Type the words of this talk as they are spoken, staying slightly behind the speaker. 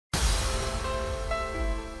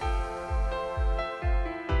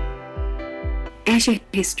Ayrshire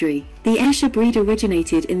history. The Ayrshire breed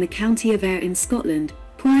originated in the county of Ayr in Scotland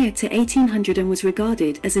prior to 1800 and was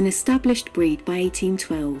regarded as an established breed by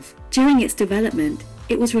 1812. During its development,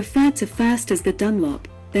 it was referred to first as the Dunlop,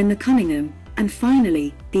 then the Cunningham, and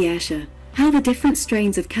finally, the Ayrshire. How the different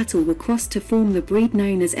strains of cattle were crossed to form the breed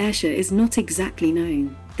known as Ayrshire is not exactly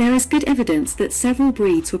known. There is good evidence that several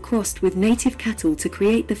breeds were crossed with native cattle to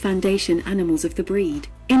create the foundation animals of the breed.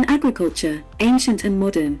 In Agriculture, Ancient and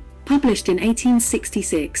Modern, published in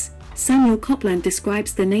 1866, Samuel Copland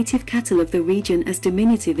describes the native cattle of the region as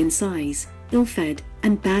diminutive in size, ill-fed,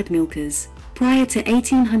 and bad milkers. Prior to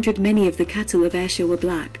 1800 many of the cattle of Ayrshire were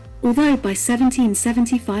black, although by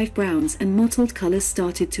 1775 browns and mottled colours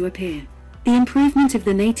started to appear. The improvement of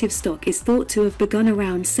the native stock is thought to have begun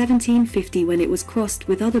around 1750 when it was crossed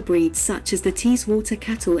with other breeds such as the Teeswater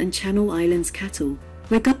cattle and Channel Islands cattle.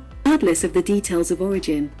 Regardless of the details of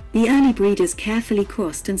origin, the early breeders carefully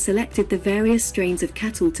crossed and selected the various strains of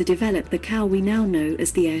cattle to develop the cow we now know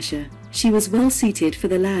as the Ayrshire. She was well suited for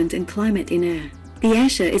the land and climate in Ayr. The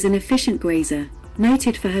Ayrshire is an efficient grazer,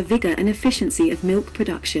 noted for her vigour and efficiency of milk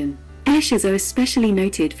production. Ayrshires are especially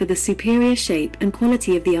noted for the superior shape and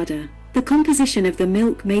quality of the udder. The composition of the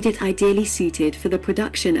milk made it ideally suited for the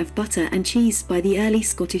production of butter and cheese by the early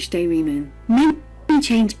Scottish dairymen. Many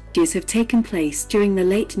changes have taken place during the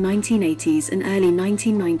late 1980s and early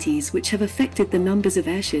 1990s which have affected the numbers of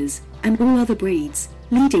Ayrshires and all other breeds,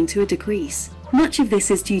 leading to a decrease. Much of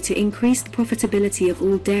this is due to increased profitability of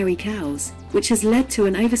all dairy cows, which has led to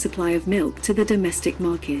an oversupply of milk to the domestic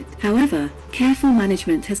market. However, careful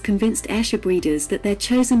management has convinced Ayrshire breeders that their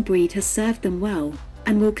chosen breed has served them well,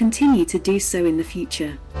 and will continue to do so in the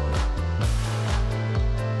future.